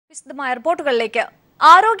വിശദമായ റിപ്പോർട്ടുകളിലേക്ക്.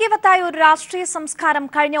 ആരോഗ്യവത്തായ ഒരു രാഷ്ട്രീയ സംസ്കാരം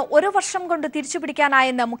കഴിഞ്ഞ ഒരു വർഷം കൊണ്ട്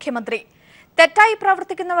തിരിച്ചുപിടിക്കാനായെന്ന് മുഖ്യമന്ത്രി. തെറ്റായി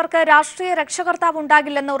പ്രവർത്തിക്കുന്നവർക്ക് രാഷ്ട്രീയ രക്ഷകർത്താവ്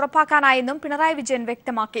ഉണ്ടാകില്ലെന്ന് ഉറപ്പാക്കാനായെന്നും പിണറായി വിജയൻ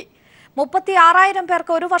വ്യക്തമാക്കി. 36,000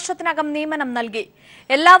 പേർക്ക് ഒരു വർഷത്തിനകം നിയമനം നൽകി.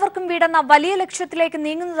 എല്ലാവർക്കും വീടെന്ന വലിയ ലക്ഷ്യത്തിലേക്ക്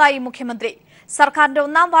നീങ്ങുന്നതായി മുഖ്യമന്ത്രി. സർക്കാരിന്റെ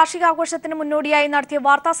 1ാം വാർഷികാഘോഷത്തിന് മുന്നോടിയായി നടത്തിയ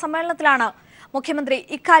വാർത്താ സമ്മേളനത്തിലാണ് മുഖ്യമന്ത്രി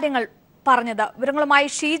ഇക്കാര്യങ്ങൾ പറഞ്ഞത്. വിവരങ്ങളുമായി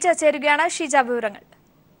ഷീജ ചേരുകയാണ്. ഷീജ, വിവരങ്ങൾ.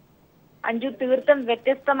 അഞ്ചു തീർത്തും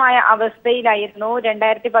വ്യത്യസ്തമായ അവസ്ഥയിലായിരുന്നു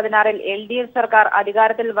 2016-ൽ LDF സർക്കാർ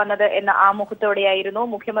അധികാരത്തിൽ വന്നത് എന്ന ആമുഖത്തോടെയായിരുന്നു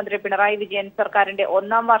മുഖ്യമന്ത്രി പിണറായി വിജയൻ സർക്കാരിന്റെ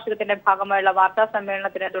 1ാം വാർഷികത്തിന്റെ ഭാഗമായുള്ള വാർത്താ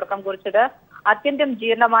സമ്മേളനത്തിന് തുടക്കം കുറിച്ചത്. അത്യന്തം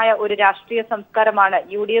ജീർണമായ ഒരു രാഷ്ട്രീയ സംസ്കാരമാണ്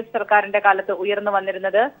UDF സർക്കാരിന്റെ കാലത്ത് ഉയർന്നു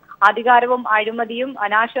വന്നിരുന്നത്. അധികാരവും അഴിമതിയും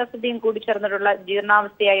അനാശാസ്യതയും കൂടിച്ചേർന്നിട്ടുള്ള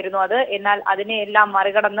ജീർണാവസ്ഥയായിരുന്നു അത്. എന്നാൽ അതിനെയെല്ലാം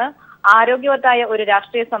മറികടന്ന് ആരോഗ്യവത്തായ ഒരു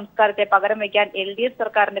രാഷ്ട്രീയ സംസ്കാരത്തെ പകരം വയ്ക്കാൻ LDF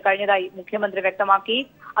സർക്കാരിന് കഴിഞ്ഞതായി മുഖ്യമന്ത്രി വ്യക്തമാക്കി.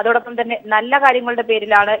 അതോടൊപ്പം തന്നെ നല്ല കാര്യങ്ങളുടെ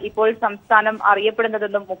പേരിലാണ് ഇപ്പോൾ സംസ്ഥാനം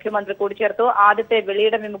അറിയപ്പെടുന്നതെന്നും മുഖ്യമന്ത്രി കൂട്ടിച്ചേർത്തു. ആദ്യത്തെ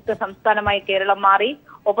വെളിയിട വിമുക്ത സംസ്ഥാനമായി കേരളം മാറി.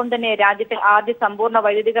 ഒപ്പം തന്നെ രാജ്യത്തെ ആദ്യ സമ്പൂർണ്ണ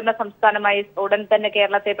വൈദ്യുതീകരണ സംസ്ഥാനമായി ഉടൻ തന്നെ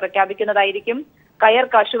കേരളത്തെ പ്രഖ്യാപിക്കുന്നതായിരിക്കും. കയർ,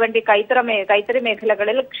 കശുവണ്ടി, കൈത്തറി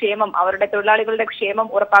മേഖലകളിൽ ക്ഷേമം, അവരുടെ തൊഴിലാളികളുടെ ക്ഷേമം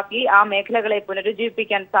ഉറപ്പാക്കി ആ മേഖലകളെ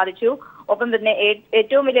പുനരുജ്ജീവിപ്പിക്കാൻ സാധിച്ചു. ഒപ്പം തന്നെ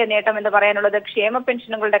ഏറ്റവും വലിയ നേട്ടം എന്ന് പറയാനുള്ളത് ക്ഷേമ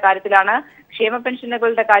പെൻഷനുകളുടെ കാര്യത്തിലാണ്. ക്ഷേമ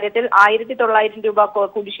പെൻഷനുകളുടെ കാര്യത്തിൽ 1,900 രൂപ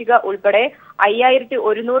കുടിശ്ശിക ഉൾപ്പെടെ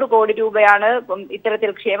 5,100 കോടി രൂപയാണ്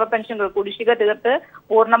ഇത്തരത്തിൽ ക്ഷേമ പെൻഷനുകൾ കുടിശ്ശിക തീർത്ത്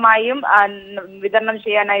പൂർണ്ണമായും വിതരണം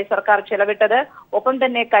ചെയ്യാനായി സർക്കാർ ചെലവിട്ടത്. ഒപ്പം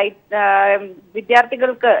തന്നെ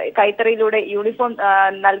വിദ്യാർത്ഥികൾക്ക് കൈത്തറിയിലൂടെ യൂണിഫോം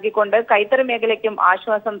നൽകിക്കൊണ്ട് കൈത്തറി മേഖലയ്ക്കും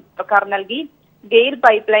ആശ്വാസം സർക്കാർ നൽകി. ഗെയിൽ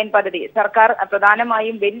പൈപ്പ് ലൈൻ പദ്ധതി സർക്കാർ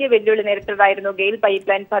പ്രധാനമായും വലിയ വെല്ലുവിളി നേരിട്ടതായിരുന്നു. ഗെയിൽ പൈപ്പ്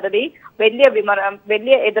ലൈൻ പദ്ധതി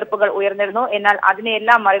വലിയ എതിർപ്പുകൾ ഉയർന്നിരുന്നു. എന്നാൽ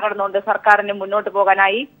അതിനെയെല്ലാം മറികടന്നുകൊണ്ട് സർക്കാരിന് മുന്നോട്ട്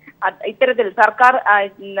പോകാനായി. ഇത്തരത്തിൽ സർക്കാർ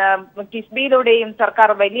കിഫ്ബിയിലൂടെയും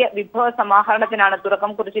സർക്കാർ വലിയ വിഭവ സമാഹരണത്തിനാണ്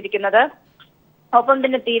തുടക്കം കുറിച്ചിരിക്കുന്നത്. ഒപ്പം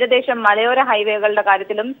തന്നെ തീരദേശം മലയോര ഹൈവേകളുടെ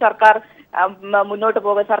കാര്യത്തിലും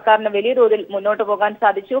സർക്കാരിന് വലിയ തോതിൽ മുന്നോട്ട് പോകാൻ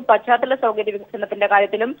സാധിച്ചു. പശ്ചാത്തല സൗകര്യ വികസനത്തിന്റെ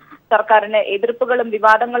കാര്യത്തിലും സർക്കാരിന് എതിർപ്പുകളും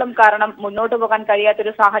വിവാദങ്ങളും കാരണം മുന്നോട്ട് പോകാൻ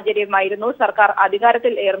കഴിയാത്തൊരു സാഹചര്യമായിരുന്നു സർക്കാർ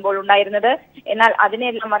അധികാരത്തിൽ ഏറുമ്പോൾ ഉണ്ടായിരുന്നത്. എന്നാൽ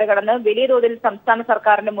അതിനെല്ലാം മറികടന്ന് വലിയ തോതിൽ സംസ്ഥാന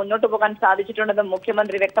സർക്കാരിന് മുന്നോട്ട് പോകാൻ സാധിച്ചിട്ടുണ്ടെന്നും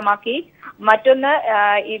മുഖ്യമന്ത്രി വ്യക്തമാക്കി. മറ്റൊന്ന്,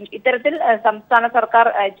 ഇത്തരത്തിൽ സംസ്ഥാന സർക്കാർ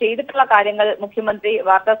ചെയ്തിട്ടുള്ള കാര്യങ്ങൾ മുഖ്യമന്ത്രി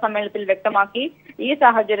വാർത്താ സമ്മേളനത്തിൽ വ്യക്തമാക്കി. ഈ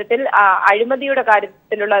സാഹചര്യത്തിൽ അഴിമതിയുടെ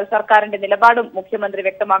കാര്യത്തിലുള്ള സർക്കാരിന്റെ നിലപാടും മുഖ്യമന്ത്രി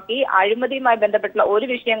വ്യക്തമാക്കി. അഴിമതിയുമായി ബന്ധപ്പെട്ടുള്ള ഒരു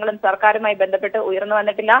വിഷയങ്ങളും സർക്കാരുമായി ബന്ധപ്പെട്ട് ഉയർന്നു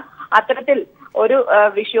വന്നിട്ടില്ല. അത്തരത്തിൽ ഒരു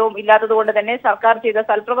വിഷയവും ഇല്ലാത്തതുകൊണ്ട് തന്നെ സർക്കാർ ചെയ്ത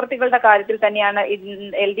സൽപ്രവൃത്തികളുടെ കാര്യത്തിൽ തന്നെയാണ്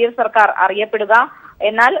LDF സർക്കാർ അറിയപ്പെടുക.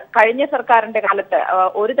 എന്നാൽ കഴിഞ്ഞ സർക്കാരിന്റെ കാലത്ത്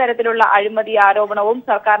ഒരു തരത്തിലുള്ള അഴിമതി ആരോപണവും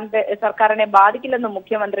സർക്കാരിനെ ബാധിക്കില്ലെന്നും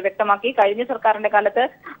മുഖ്യമന്ത്രി വ്യക്തമാക്കി. കഴിഞ്ഞ സർക്കാരിന്റെ കാലത്ത്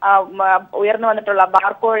ഉയർന്നു വന്നിട്ടുള്ള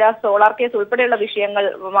ബാർക്കോഴ, സോളാർ കേസ് ഉൾപ്പെടെയുള്ള വിഷയങ്ങൾ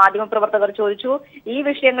മാധ്യമപ്രവർത്തകർ ചോദിച്ചു. ഈ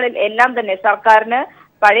വിഷയങ്ങളിൽ എല്ലാം തന്നെ സർക്കാരിന്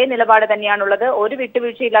പഴയ നിലപാട് തന്നെയാണുള്ളത്. ഒരു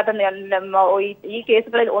വിട്ടുവീഴ്ചയില്ലാത്ത ഈ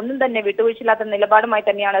കേസുകളിൽ ഒന്നും തന്നെ വിട്ടുവീഴ്ചയില്ലാത്ത നിലപാടുമായി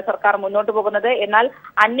തന്നെയാണ് സർക്കാർ മുന്നോട്ട് പോകുന്നത്. എന്നാൽ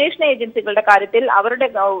അന്വേഷണ ഏജൻസികളുടെ കാര്യത്തിൽ അവരുടെ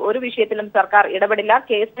ഒരു വിഷയത്തിലും സർക്കാർ ഇടപെടില്ല.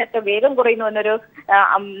 കേസിനൊക്കെ വേഗം കുറയുന്നു എന്നൊരു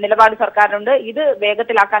നിലപാട് സർക്കാരിനുണ്ട്. ഇത്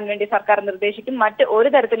വേഗത്തിലാക്കാൻ വേണ്ടി സർക്കാർ നിർദ്ദേശിക്കും. മറ്റ്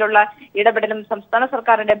ഒരു തരത്തിലുള്ള ഇടപെടലും സംസ്ഥാന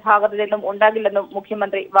സർക്കാരിന്റെ ഭാഗത്തു നിന്നും ഉണ്ടാകില്ലെന്നും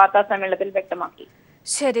മുഖ്യമന്ത്രി വാർത്താ സമ്മേളനത്തിൽ വ്യക്തമാക്കി.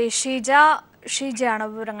 ശരി, ഷീജയാണ്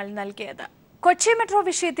വിവരങ്ങൾ നൽകിയത്. കൊച്ചി മെട്രോ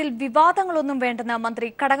വിഷയത്തിൽ വിവാദങ്ങളൊന്നും വേണ്ടെന്ന് മന്ത്രി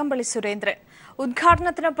കടകംപള്ളി സുരേന്ദ്രൻ.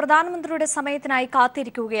 ഉദ്ഘാടനത്തിന് പ്രധാനമന്ത്രിയുടെ സമയത്തിനായി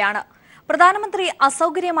കാത്തിരിക്കുകയാണ്. പ്രധാനമന്ത്രി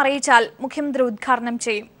അസൗകര്യം അറിയിച്ചാൽ മുഖ്യമന്ത്രി ഉദ്ഘാടനം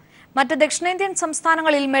ചെയ്യും. മറ്റ് ദക്ഷിണേന്ത്യൻ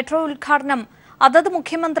സംസ്ഥാനങ്ങളിൽ മെട്രോ ഉദ്ഘാടനം അതത്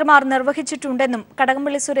മുഖ്യമന്ത്രിമാർ നിർവഹിച്ചിട്ടുണ്ടെന്നും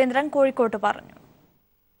കടകംപള്ളി സുരേന്ദ്രൻ കോഴിക്കോട്ട് പറഞ്ഞു.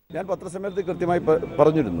 ഞാൻ പത്രസമ്മേളനത്തിൽ കൃത്യമായി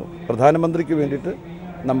പറഞ്ഞിരുന്നു, പ്രധാനമന്ത്രിക്ക് വേണ്ടിയിട്ട്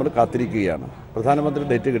നമ്മൾ കാത്തിരിക്കുകയാണ്. പ്രധാനമന്ത്രി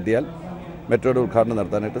ഡേറ്റ് കിട്ടിയാൽ മെട്രോയുടെ ഉദ്ഘാടനം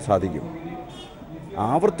നടത്താനായിട്ട് സാധിക്കും.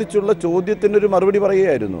 ആവർത്തിച്ചുള്ള ചോദ്യത്തിനൊരു മറുപടി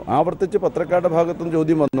പറയുകയായിരുന്നു. ആവർത്തിച്ച് പത്രക്കാരുടെ ഭാഗത്തുനിന്ന്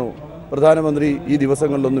ചോദ്യം വന്നു, പ്രധാനമന്ത്രി ഈ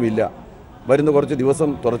ദിവസങ്ങളിലൊന്നുമില്ല, വരുന്ന കുറച്ച് ദിവസം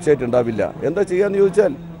തുടർച്ചയായിട്ടുണ്ടാവില്ല, എന്താ ചെയ്യാന്ന്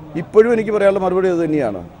ചോദിച്ചാൽ ഇപ്പോഴും എനിക്ക് പറയാനുള്ള മറുപടി അത്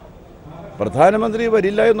തന്നെയാണ്. പ്രധാനമന്ത്രി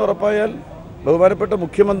വരില്ല എന്ന് ഉറപ്പായാൽ ബഹുമാനപ്പെട്ട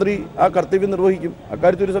മുഖ്യമന്ത്രി ആ കർത്തവ്യം നിർവഹിക്കും.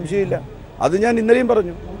 അക്കാര്യത്തിൽ ഒരു സംശയമില്ല. അത് ഞാൻ ഇന്നലെയും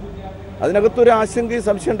പറഞ്ഞു. അതിനകത്തൊരു ആശങ്കയും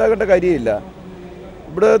സംശയം ഉണ്ടാകേണ്ട കാര്യമില്ല.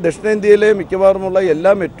 ഇവിടെ ദക്ഷിണേന്ത്യയിലെ മിക്കവാറുമുള്ള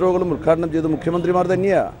എല്ലാ മെട്രോകളും ഉദ്ഘാടനം ചെയ്ത് മുഖ്യമന്ത്രിമാർ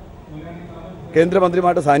തന്നെയാണ്,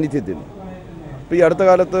 കേന്ദ്രമന്ത്രിമാരുടെ സാന്നിധ്യത്തിൽ. ഇപ്പോൾ ഈ അടുത്ത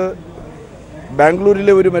കാലത്ത്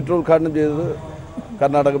ബാംഗ്ലൂരിലെ ഒരു മെട്രോ ഉദ്ഘാടനം ചെയ്തത്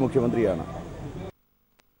കർണാടക മുഖ്യമന്ത്രിയാണ്.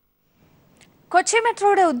 കൊച്ചി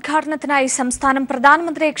മെട്രോയുടെ ഉദ്ഘാടനത്തിനായി സംസ്ഥാനം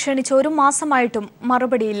പ്രധാനമന്ത്രിയെ ക്ഷണിച്ച് ഒരു മാസമായിട്ടും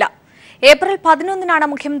മറുപടിയില്ല. ഏപ്രിൽ 11-നാണ്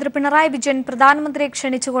മുഖ്യമന്ത്രി പിണറായി വിജയൻ പ്രധാനമന്ത്രിയെ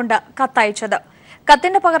ക്ഷണിച്ചുകൊണ്ട് കത്തയച്ചത്.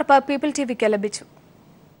 കത്തിന്റെ പകർപ്പ് പീപ്പിൾ TVക്ക് ലഭിച്ചു.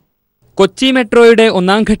 കൊച്ചി മെട്രോയുടെ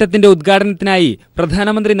ഒന്നാം ഘട്ടത്തിന്റെ ഉദ്ഘാടനത്തിനായി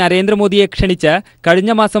പ്രധാനമന്ത്രി നരേന്ദ്രമോദിയെ ക്ഷണിച്ച്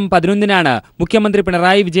കഴിഞ്ഞ മാസം 11-നാണ് മുഖ്യമന്ത്രി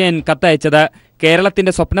പിണറായി വിജയൻ കത്തയച്ചത്.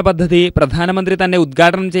 കേരളത്തിന്റെ സ്വപ്ന പദ്ധതി പ്രധാനമന്ത്രി തന്നെ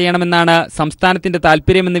ഉദ്ഘാടനം ചെയ്യണമെന്നാണ് സംസ്ഥാനത്തിന്റെ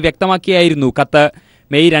താൽപര്യമെന്ന് വ്യക്തമാക്കിയായിരുന്നു കത്ത്.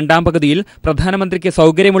 മെയ് 2-ാം പകുതിയിൽ പ്രധാനമന്ത്രിക്ക്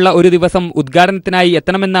സൗകര്യമുള്ള ഒരു ദിവസം ഉദ്ഘാടനത്തിനായി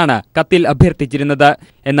എത്തണമെന്നാണ് കത്തിൽ അഭ്യർത്ഥിച്ചിരുന്നത്.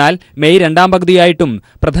 എന്നാൽ മെയ് 2-ാം പകുതിയായിട്ടും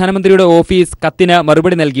പ്രധാനമന്ത്രിയുടെ ഓഫീസ് കത്തിന്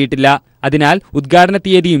മറുപടി നൽകിയിട്ടില്ല. അതിനാൽ ഉദ്ഘാടന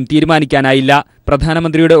തീയതിയും തീരുമാനിക്കാനായില്ല.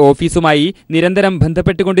 പ്രധാനമന്ത്രിയുടെ ഓഫീസുമായി നിരന്തരം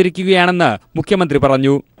ബന്ധപ്പെട്ടുകൊണ്ടിരിക്കുകയാണെന്ന് മുഖ്യമന്ത്രി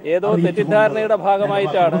പറഞ്ഞു. ഏതോ തെറ്റിദ്ധാരണയുടെ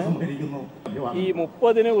ഭാഗമായിട്ടാണ് ഈ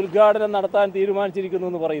 30-ന് ഉദ്ഘാടനം നടത്താൻ തീരുമാനിച്ചിരിക്കുന്നു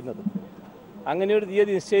എന്ന് പറയുന്നത്. അങ്ങനെയൊരു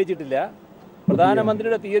തീയതി നിശ്ചയിച്ചിട്ടില്ല.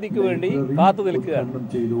 പ്രധാനമന്ത്രിയുടെ തീയതിക്ക് വേണ്ടി കാത്തു നിൽക്കുകയാണ്.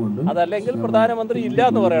 അതല്ലെങ്കിൽ പ്രധാനമന്ത്രി ഇല്ല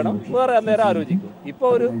എന്ന് പറയണം, വേറെ അന്നേരം ആലോചിക്കും. ഇപ്പോൾ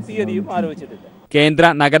ഒരു തീയതിയും ആലോചിച്ചിട്ടില്ല. കേന്ദ്ര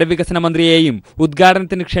നഗരവികസന മന്ത്രിയെയും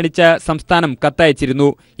ഉദ്ഘാടനത്തിന് ക്ഷണിച്ച് സംസ്ഥാനം കത്തയച്ചിരുന്നു.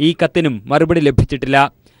 ഈ കത്തിനും മറുപടി ലഭിച്ചിട്ടില്ല.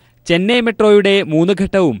 ചെന്നൈ മെട്രോയുടെ 3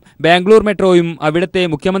 ഘട്ടവും ബാംഗ്ലൂർ മെട്രോയും അവിടുത്തെ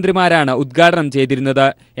മുഖ്യമന്ത്രിമാരാണ് ഉദ്ഘാടനം ചെയ്തിരുന്നത്.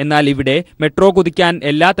 എന്നാൽ ഇവിടെ മെട്രോ കുതിക്കാൻ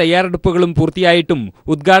എല്ലാ തയ്യാറെടുപ്പുകളും പൂർത്തിയായിട്ടും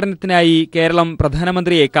ഉദ്ഘാടനത്തിനായി കേരളം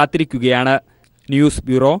പ്രധാനമന്ത്രിയെ കാത്തിരിക്കുകയാണ്. News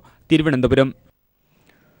bureau, Thiruvananthapuram.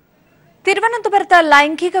 തിരുവനന്തപുരത്ത്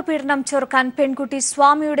ലൈംഗിക പീഡനം ചെറുക്കാൻ പെൺകുട്ടി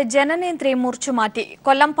സ്വാമിയുടെ ജനനേന്ദ്രിയം മുറിച്ചുമാറ്റി.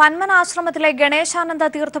 കൊല്ലം പന്മന ആശ്രമത്തിലെ ഗണേശാനന്ദ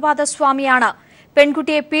തീർത്ഥപാദ സ്വാമിയാണ്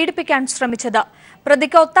പെൺകുട്ടിയെ പീഡിപ്പിക്കാൻ ശ്രമിച്ചത്.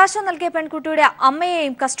 പ്രതിക്ക് ഒത്താശ നൽകിയ പെൺകുട്ടിയുടെ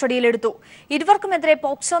അമ്മയെയും കസ്റ്റഡിയിലെടുത്തു. ഇരുവർക്കുമെതിരെ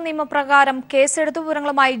പോക്സോ നിയമപ്രകാരം കേസെടുത്തു.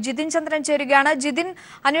 വിവരങ്ങളുമായി ജിതിൻ ചന്ദ്രൻ ചേരുകയാണ്. ജിതിൻ,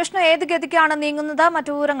 അന്വേഷണം ഏത് ഗതിക്കാണ് നീങ്ങുന്നത്?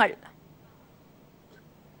 മറ്റു വിവരങ്ങൾ?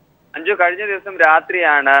 അഞ്ചു, കഴിഞ്ഞ ദിവസം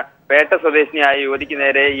രാത്രിയാണ് പേട്ട സ്വദേശിനിയായ യുവതിക്ക്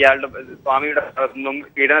നേരെ ഇയാളുടെ സ്വാമിയുടെ ഭാഗത്തു നിന്നും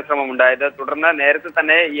പീഡനശ്രമം ഉണ്ടായത്. തുടർന്ന് നേരത്തെ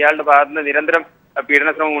തന്നെ ഇയാളുടെ ഭാഗത്ത് നിന്ന് നിരന്തരം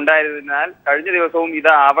പീഡനശ്രമം ഉണ്ടായതിനാൽ കഴിഞ്ഞ ദിവസവും ഇത്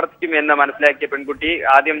ആവർത്തിക്കുമെന്ന് മനസ്സിലാക്കിയ പെൺകുട്ടി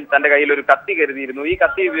ആദ്യം തന്റെ കയ്യിൽ ഒരു കത്തി കരുതിയിരുന്നു. ഈ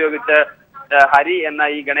കത്തി ഉപയോഗിച്ച് ഹരി എന്ന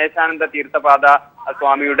ഈ ഗണേശാനന്ദ തീർത്ഥപാദ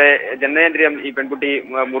സ്വാമിയുടെ ജനനേന്ദ്രിയം ഈ പെൺകുട്ടി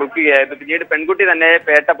മുറിക്കുകയായിരുന്നു. പിന്നീട് പെൺകുട്ടി തന്നെ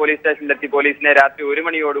പേട്ട പോലീസ് സ്റ്റേഷനിലെത്തി പോലീസിനെ രാത്രി 1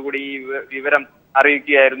 മണിയോടുകൂടി ഈ വിവരം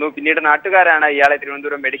അറിയിക്കുകയായിരുന്നു. പിന്നീട് നാട്ടുകാരാണ് ഇയാളെ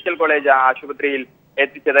തിരുവനന്തപുരം മെഡിക്കൽ കോളേജ് ആശുപത്രിയിൽ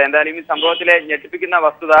എത്തിച്ചത്. എന്തായാലും ഈ സംഭവത്തിലെ ഞെട്ടിപ്പിക്കുന്ന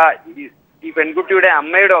വസ്തുത ഈ പെൺകുട്ടിയുടെ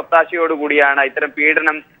അമ്മയുടെ ഒത്താശയോടുകൂടിയാണ് ഇത്തരം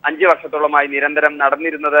പീഡനം 5 വർഷത്തോളമായി നിരന്തരം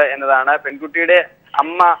നടന്നിരുന്നത് എന്നതാണ്. പെൺകുട്ടിയുടെ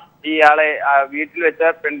അമ്മ ഇയാളെ വീട്ടിൽ വെച്ച്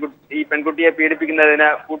ഈ പെൺകുട്ടിയെ പീഡിപ്പിക്കുന്നതിന്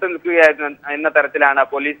കൂട്ടുനിൽക്കുകയായിരുന്നു എന്ന തരത്തിലാണ്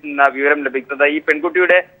പോലീസിൽ നിന്ന് വിവരം ലഭിക്കുന്നത്. ഈ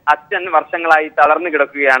പെൺകുട്ടിയുടെ അച്ഛൻ വർഷങ്ങളായി തളർന്നു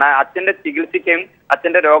കിടക്കുകയാണ്. അച്ഛന്റെ ചികിത്സയ്ക്കും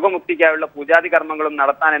അച്ഛന്റെ രോഗമുക്തിക്കായുള്ള പൂജാതി കർമ്മങ്ങളും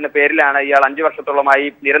നടത്താൻ എന്ന പേരിലാണ് ഇയാൾ 5 വർഷത്തോളമായി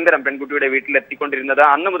നിരന്തരം പെൺകുട്ടിയുടെ വീട്ടിലെത്തിക്കൊണ്ടിരുന്നത്.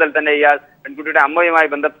 അന്നു മുതൽ തന്നെ ഇയാൾ പെൺകുട്ടിയുടെ അമ്മയുമായി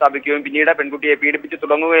ബന്ധം സ്ഥാപിക്കുകയും പിന്നീട് പെൺകുട്ടിയെ പീഡിപ്പിച്ചു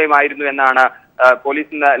തുടങ്ങുകയുമായിരുന്നു എന്നാണ്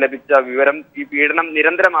പോലീസിൽ നിന്ന് ലഭിച്ച വിവരം. ഈ പീഡനം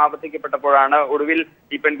നിരന്തരം ആവർത്തിക്കപ്പെട്ടപ്പോഴാണ് ഒടുവിൽ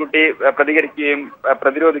ഈ പെൺകുട്ടി പ്രതികരിക്കുകയും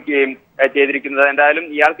പ്രതിരോധിക്കുകയും ചെയ്തിരിക്കുന്നത്. എന്തായാലും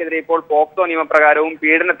ഇയാൾക്കെതിരെ ഇപ്പോൾ പോക്സോ നിയമപ്രകാരവും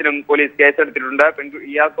പീഡനത്തിനും പോലീസ് കേസെടുത്തിട്ടുണ്ട്.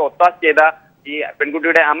 ഇയാൾക്ക് ഒത്താശ ചെയ്ത ഈ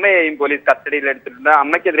പെൺകുട്ടിയുടെ അമ്മയെയും പോലീസ് കസ്റ്റഡിയിലെടുത്തിട്ടുണ്ട്.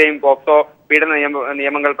 അമ്മയ്ക്കെതിരെയും പോക്സോ പീഡന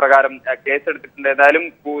നിയമങ്ങൾ പ്രകാരം കേസെടുത്തിട്ടുണ്ട്. എന്തായാലും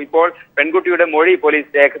ഇപ്പോൾ പെൺകുട്ടിയുടെ മൊഴി പോലീസ്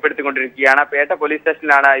രേഖപ്പെടുത്തിക്കൊണ്ടിരിക്കുകയാണ്. പേട്ട പോലീസ്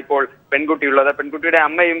സ്റ്റേഷനിലാണ് ഇപ്പോൾ പെൺകുട്ടിയുള്ളത്. പെൺകുട്ടിയുടെ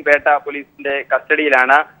അമ്മയും പേട്ട പോലീസിന്റെ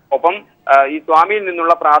കസ്റ്റഡിയിലാണ്. ഒപ്പം ഈ സ്വാമിയിൽ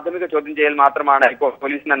നിന്നുള്ള പ്രാഥമിക ചോദ്യം ചെയ്യൽ മാത്രമാണ് ഇപ്പോൾ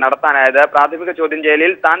പോലീസിന് നടത്താനായത്. പ്രാഥമിക ചോദ്യം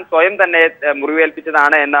ചെയ്യലിൽ താൻ സ്വയം തന്നെ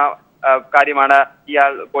മുറിവേൽപ്പിച്ചതാണ് എന്ന കാര്യമാണ്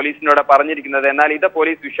ഇയാൾ പോലീസിനോട് പറഞ്ഞിരിക്കുന്നത്. എന്നാൽ ഇത്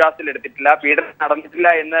പോലീസ് വിശ്വാസത്തിലെടുത്തിട്ടില്ല. പീഡനം നടന്നിട്ടില്ല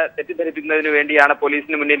എന്ന് തെറ്റിദ്ധരിപ്പിക്കുന്നതിന് വേണ്ടിയാണ്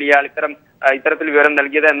പോലീസിന് മുന്നിൽ ഇയാൾ ഇത്തരത്തിൽ വിവരം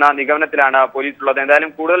നൽകിയത് എന്ന നിഗമനത്തിലാണ് പോലീസ് ഉള്ളത്.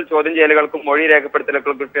 എന്തായാലും കൂടുതൽ ചോദ്യം ചെയ്യലുകൾക്കും മൊഴി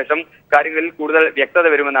രേഖപ്പെടുത്തലുകൾക്കും ശേഷം കാര്യങ്ങളിൽ കൂടുതൽ വ്യക്തത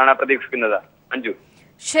വരുമെന്നാണ് പ്രതീക്ഷിക്കുന്നത്. അഞ്ജു.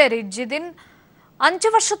 ശരി ജിതിൻ. 5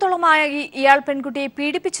 വർഷത്തോളമായി ഇയാൾ പെൺകുട്ടിയെ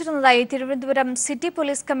പീഡിപ്പിച്ചിരുന്നതായി Thiruvananthapuram city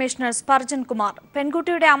police commissioner Spurgeon Kumar.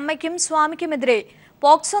 പെൺകുട്ടിയുടെ അമ്മയ്ക്കും സ്വാമിക്കുമെതിരെ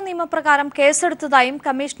പോക്സോ നിയമപ്രകാരം കേസെടുത്തതായും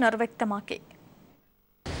കമ്മീഷണർ വ്യക്തമാക്കി.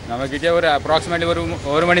 നമുക്ക് കിട്ടിയ ഒരു അപ്രോക്സിമേറ്റ്ലി ഒരു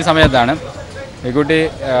 1 മണി സമയത്താണ് ഈ കുട്ടി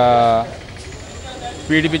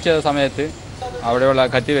പീഡിപ്പിച്ച സമയത്ത് അവിടെയുള്ള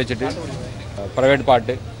കത്തി വെച്ചിട്ട് പ്രൈവറ്റ്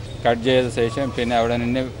പാർട്ട് കട്ട് ചെയ്ത ശേഷം പിന്നെ അവിടെ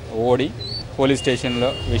നിന്ന് ഓടി പോലീസ് സ്റ്റേഷനിൽ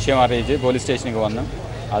വിഷയം അറിയിച്ച് പോലീസ് സ്റ്റേഷനിലേക്ക് വന്നു.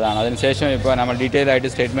 അതാണ്. അതിനുശേഷം ഇപ്പോൾ നമ്മൾ ഡീറ്റെയിൽ ആയിട്ട്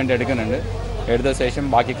സ്റ്റേറ്റ്മെൻറ്റ് എടുക്കുന്നുണ്ട്. എടുത്ത ശേഷം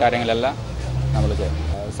ബാക്കി കാര്യങ്ങളെല്ലാം നമ്മൾ ചെയ്യും.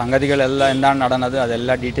 സംഗതികളെല്ലാം എന്താണ് നടന്നത്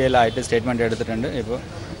അതെല്ലാം ഡീറ്റെയിൽ ആയിട്ട് സ്റ്റേറ്റ്മെൻറ്റ് എടുത്തിട്ടുണ്ട്. ഇപ്പോൾ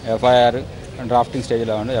FIR ഡ്രാഫ്റ്റിംഗ്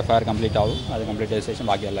സ്റ്റേജിലാണ്. FIR കംപ്ലീറ്റ് ആവും. അത് കംപ്ലീറ്റ് ചെയ്ത ശേഷം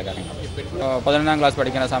ബാക്കി എല്ലാ കാര്യങ്ങളും 11ാം ക്ലാസ്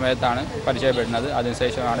പഠിക്കുന്ന സമയത്താണ് പരിചയപ്പെടുന്നത്.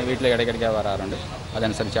 അതിനുശേഷമാണ് വീട്ടിലേക്ക് ഇടയ്ക്കിടയ്ക്ക് വരാറുണ്ട്.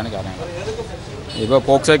 അതനുസരിച്ചാണ് കാര്യങ്ങൾ. ഇപ്പോൾ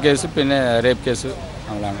പോക്സോ കേസ് പിന്നെ റേപ്പ് കേസ്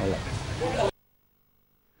നമ്മളാണ് ഉള്ളത്.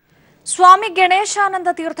 സ്വാമി ഗണേശാനന്ദ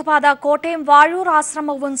തീർത്ഥപാദ കോട്ടയം വാഴൂർ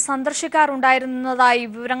ആശ്രമവും സന്ദർശിക്കാറുണ്ടായിരുന്നതായി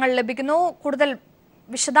വിവരങ്ങൾ ലഭിക്കുന്നു. കൂടുതൽ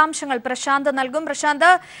വിശദാംശങ്ങൾ പ്രശാന്ത് നൽകും. പ്രശാന്ത്,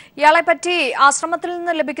 ഇയാളെ പറ്റി ആശ്രമത്തിൽ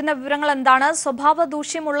നിന്ന് ലഭിക്കുന്ന വിവരങ്ങൾ എന്താണ്? സ്വഭാവ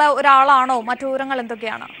ദൂഷ്യമുള്ള ഒരാളാണോ? മറ്റു വിവരങ്ങൾ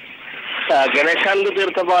എന്തൊക്കെയാണ്? ഗണേശാനന്ദ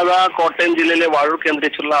തീർത്ഥപാത കോട്ടയം ജില്ലയിലെ വാഴൂർ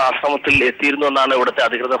കേന്ദ്രീകരിച്ചുള്ള ആശ്രമത്തിൽ എത്തിയിരുന്നു എന്നാണ് ഇവിടുത്തെ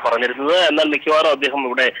അധികൃതർ പറഞ്ഞിരുന്നത്. എന്നാൽ മിക്കവാറും അദ്ദേഹം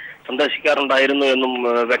ഇവിടെ സന്ദർശിക്കാറുണ്ടായിരുന്നു എന്നും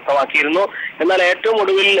വ്യക്തമാക്കിയിരുന്നു. എന്നാൽ ഏറ്റവും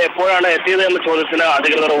ഒടുവിൽ എപ്പോഴാണ് എത്തിയത് എന്ന ചോദ്യത്തിന്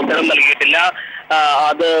അധികൃതർ ഉത്തരം നൽകിയിട്ടില്ല.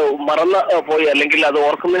 അത് മറന്നു പോയി അല്ലെങ്കിൽ അത്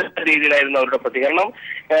ഓർക്കുന്ന രീതിയിലായിരുന്നു അവരുടെ പ്രതികരണം.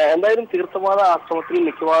 എന്തായാലും തീർത്ഥപാത ആശ്രമത്തിൽ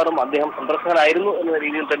മിക്കവാറും അദ്ദേഹം സന്ദർശകനായിരുന്നു എന്ന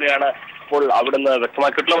രീതിയിൽ തന്നെയാണ് ഇപ്പോൾ അവിടുന്ന്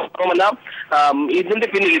വ്യക്തമാക്കിയിട്ടുള്ളത്. മാത്രമല്ല ഇതിന്റെ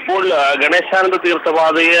പിന്നിൽ ഇപ്പോൾ ഗണേശാനന്ദ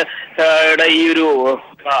തീർത്ഥപാതയുടെ ഈ ഒരു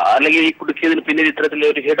അല്ലെങ്കിൽ ഈ കുടുക്കിയതിന് പിന്നിൽ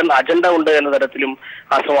ഇത്തരത്തിലുള്ള ഒരു ഹിഡൻ അജണ്ട ഉണ്ട് എന്ന തരത്തിലും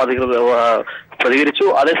ആശ്രമ അധികൃതർ പ്രതികരിച്ചു.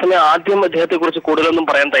 അതേസമയം ആദ്യം അദ്ദേഹത്തെ കുറിച്ച് കൂടുതലൊന്നും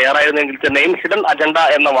പറയാൻ തയ്യാറായിരുന്നെങ്കിൽ തന്നെയും ഹിഡൻ അജണ്ട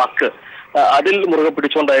എന്ന വാക്ക് അതിൽ മുറുകെ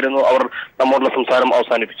പിടിച്ചുകൊണ്ടായിരുന്നു അവർ നമ്മോടുള്ള സംസാരം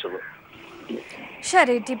അവസാനിപ്പിച്ചത്.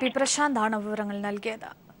 ശരി, ടി.പി. പ്രശാന്താണ് വിവരങ്ങൾ നൽകിയത്.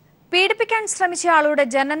 പീഡിപ്പിക്കാൻ ശ്രമിച്ച ആളുടെ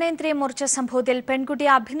ജനനേന്ദ്രിയം മുറിച്ച സംഭവത്തിൽ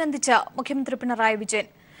പെൺകുട്ടിയെ അഭിനന്ദിച്ച മുഖ്യമന്ത്രി പിണറായി വിജയൻ.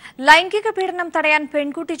 ലൈംഗിക പീഡനം തടയാൻ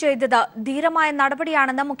പെൺകുട്ടി ചെയ്തത് ധീരമായ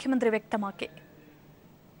നടപടിയാണെന്ന് മുഖ്യമന്ത്രി വ്യക്തമാക്കി.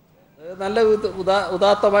 നല്ല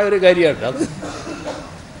ഉദാത്തമായ ഒരു കാര്യമാണ്, അത്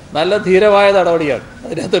നല്ല ധീരമായ നടപടിയാണ്,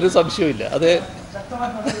 അതിനകത്തൊരു സംശയമില്ല. അത്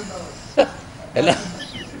എല്ലാ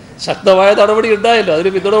ശക്തമായ നടപടി ഉണ്ടായല്ലോ, അതിന്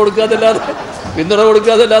പിന്തുണ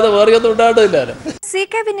കൊടുക്കാതല്ലാതെ വേറെ ഒന്നും ഉണ്ടാകത്തില്ല.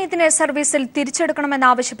 സി.കെ. വിനീതിനെ സർവീസിൽ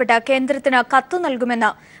തിരിച്ചെടുക്കണമെന്നാവശ്യപ്പെട്ട് കേന്ദ്രത്തിന് കത്ത് നൽകുമെന്ന്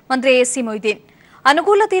മന്ത്രി എ.സി. മൊയ്തീൻ.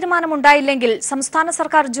 അനുകൂല തീരുമാനമുണ്ടായില്ലെങ്കിൽ സംസ്ഥാന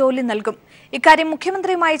സർക്കാർ ജോലി നൽകും. ഇക്കാര്യം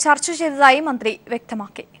മുഖ്യമന്ത്രിയുമായി ചർച്ച ചെയ്തതായി മന്ത്രി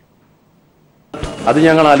വ്യക്തമാക്കി. അത്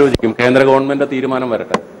ഞങ്ങൾ ആലോചിക്കും. കേന്ദ്ര ഗവൺമെന്റ് തീരുമാനം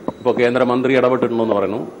വരട്ടെ. ഇപ്പോൾ കേന്ദ്രമന്ത്രി ഇടപെട്ടിട്ടുണ്ടെന്ന്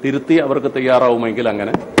പറയുന്നു. തിരുത്തി അവർക്ക് തയ്യാറാവുമെങ്കിൽ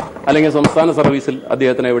അങ്ങനെ, അല്ലെങ്കിൽ സംസ്ഥാന സർവീസിൽ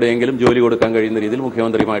അദ്ദേഹത്തിന് എവിടെയെങ്കിലും ജോലി കൊടുക്കാൻ കഴിയുന്ന രീതിയിൽ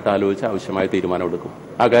മുഖ്യമന്ത്രിയുമായിട്ട് ആലോചിച്ച് ആവശ്യമായ തീരുമാനമെടുക്കും.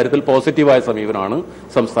 ആ കാര്യത്തിൽ പോസിറ്റീവായ സമീപനമാണ്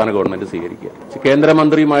സംസ്ഥാന ഗവൺമെന്റ് സ്വീകരിക്കുക.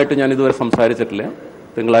 കേന്ദ്രമന്ത്രിയുമായിട്ട് ഞാൻ ഇതുവരെ സംസാരിച്ചിട്ടില്ല.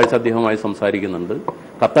 തിങ്കളാഴ്ച അദ്ദേഹവുമായി സംസാരിക്കുന്നുണ്ട്.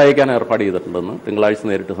 കത്തയക്കാൻ ഏർപ്പാട് ചെയ്തിട്ടുണ്ടെന്ന് തിങ്കളാഴ്ച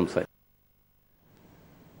നേരിട്ട് സംസാരിക്കും.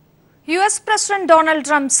 US president Donald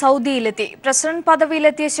Trump സൗദിയിലെത്തി. President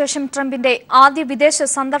പദവിയിലെത്തിയ ശേഷം ട്രംപിന്റെ ആദ്യ വിദേശ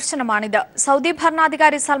സന്ദർശനമാണിത്. സൗദി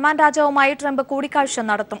ഭരണാധികാരി സൽമാൻ രാജാവുമായി ട്രംപ് കൂടിക്കാഴ്ച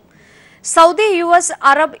നടത്തും. Saudi, US,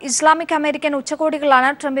 Arab, Islamic American ഉച്ചകോടികളാണ്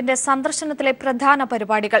ട്രംപിന്റെ സന്ദർശനത്തിലെ പ്രധാന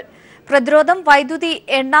പരിപാടികൾ. പ്രതിരോധം, വൈദ്യുതി,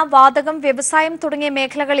 എണ്ണ, വാതകം, വ്യവസായം തുടങ്ങിയ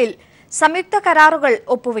മേഖലകളിൽ സംയുക്ത കരാറുകൾ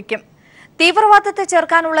ഒപ്പുവയ്ക്കും. തീവ്രവാദത്തെ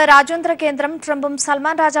ചെറുക്കാനുള്ള രാജ്യാന്തര കേന്ദ്രം ട്രംപും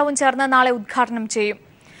സൽമാൻ രാജാവും ചേർന്ന് നാളെ ഉദ്ഘാടനം ചെയ്യും.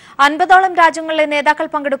 50ഓളം രാജ്യങ്ങളിലെ നേതാക്കൾ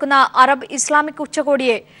പങ്കെടുക്കുന്ന അറബ് ഇസ്ലാമിക്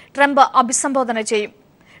ഉച്ചകോടിയെ ട്രംപ് അഭിസംബോധന ചെയ്യും.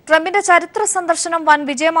 ട്രംപിന്റെ ചരിത്ര സന്ദർശനം വൻ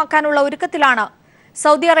വിജയമാക്കാനുള്ള ഒരുക്കത്തിലാണ്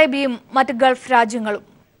സൗദി അറേബ്യയും മറ്റ് ഗൾഫ് രാജ്യങ്ങളും.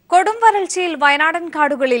 കൊടും വരൾച്ചയിൽ വയനാടൻ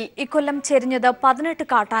കാടുകളിൽ ഇക്കൊല്ലം ചെരിഞ്ഞത് 18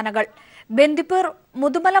 കാട്ടാനകൾ. ബന്ദിപ്പൂർ,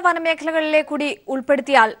 മുതുമല വനമേഖലകളിലെ കൂടി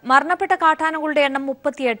ഉൾപ്പെടുത്തിയാൽ മരണപ്പെട്ട കാട്ടാനകളുടെ എണ്ണം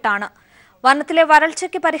 38 ആണ്. വനത്തിലെ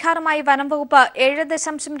വരൾച്ചയ്ക്ക് പരിഹാരമായി വനം വകുപ്പ്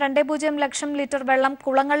 7.20 ലക്ഷം ലിറ്റർ വെള്ളം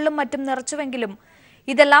കുളങ്ങളിലും മറ്റും നിറച്ചുവെങ്കിലും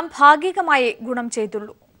ഇതെല്ലാം ഭാഗികമായി ഗുണം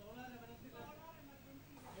ചെയ്തുള്ളൂ.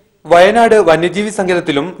 വയനാട് വന്യജീവി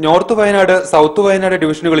സങ്കേതത്തിലും നോർത്ത് വയനാട്, സൌത്ത് വയനാട്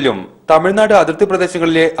ഡിവിഷനുകളിലും തമിഴ്നാട് അതിർത്തി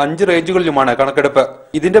പ്രദേശങ്ങളിലെ 5 റേഞ്ചുകളിലുമാണ് കണക്കെടുപ്പ്.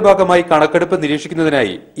 ഇതിന്റെ ഭാഗമായി കണക്കെടുപ്പ്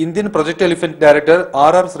നിരീക്ഷിക്കുന്നതിനായി Indian project elephant director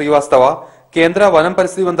R.R. Srivastava, കേന്ദ്ര വനം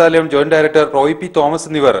പരിസ്ഥിതി മന്ത്രാലയം joint director Roy P Thomas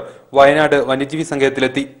എന്നിവർ വയനാട് വന്യജീവി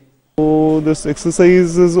സങ്കേതത്തിലെത്തി. This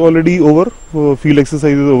exercise is already over. Field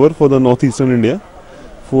exercise is over for the northeastern India.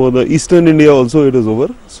 For the eastern India also it is over.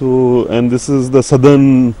 So, and this is the southern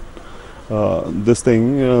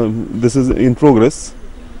this is in progress.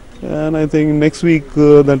 And I think next week,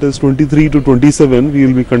 that is 23 to 27, we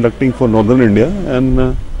will be conducting for northern India, and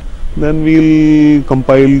then we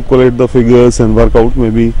will collect the figures and work out.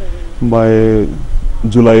 Maybe by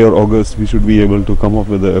July or August we should be able to come up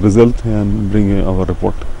with a result and bring our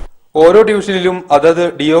report. ഓരോ ഡിവിഷനിലും അതത്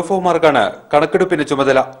DFOമാർക്കാണ് കണക്കെടുപ്പിന്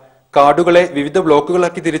ചുമതല. കാടുകളെ വിവിധ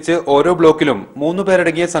ബ്ലോക്കുകളാക്കി തിരിച്ച് ഓരോ ബ്ലോക്കിലും 3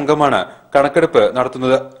 പേരടങ്ങിയ സംഘമാണ് കണക്കെടുപ്പ്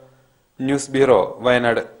നടത്തുന്നത്. News bureau,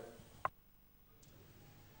 Wayanad.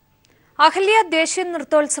 Ahalya ദേശീയ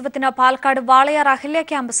നൃത്തോത്സവത്തിന് പാലക്കാട് വാളയാർ അഹല്യ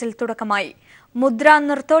ക്യാമ്പസിൽ തുടക്കമായി. മുദ്ര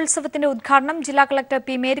നൃത്തോത്സവത്തിന്റെ ഉദ്ഘാടനം ജില്ലാ കളക്ടർ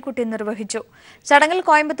P. മേരിക്കുട്ടി നിർവഹിച്ചു. ചടങ്ങിൽ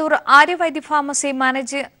Coimbatore Arya Vaidya pharmacy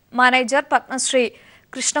manager Padmashri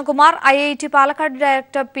Krishnakumar, IIT Palakkad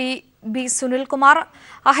director P.B. Sunilkumar,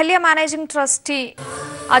 Ahalya managing trustee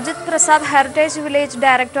Ajith Prasad, heritage village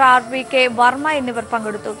director R.V.K. Varma എന്നിവർ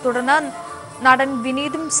പങ്കെടുത്തു. തുടർന്ന് നടൻ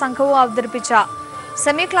വിനീതും സംഘവും അവതരിപ്പിച്ച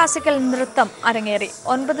സെമി ക്ലാസിക്കൽ നൃത്തം അരങ്ങേറി.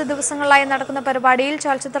 9 ദിവസങ്ങളായി നടക്കുന്ന പരിപാടിയിൽ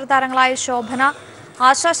ചലച്ചിത്ര താരങ്ങളായ ശോഭന,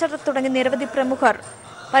 ആശാ ശരത് തുടങ്ങി നിരവധി പ്രമുഖർ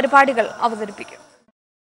പരിപാടികൾ അവതരിപ്പിക്കും.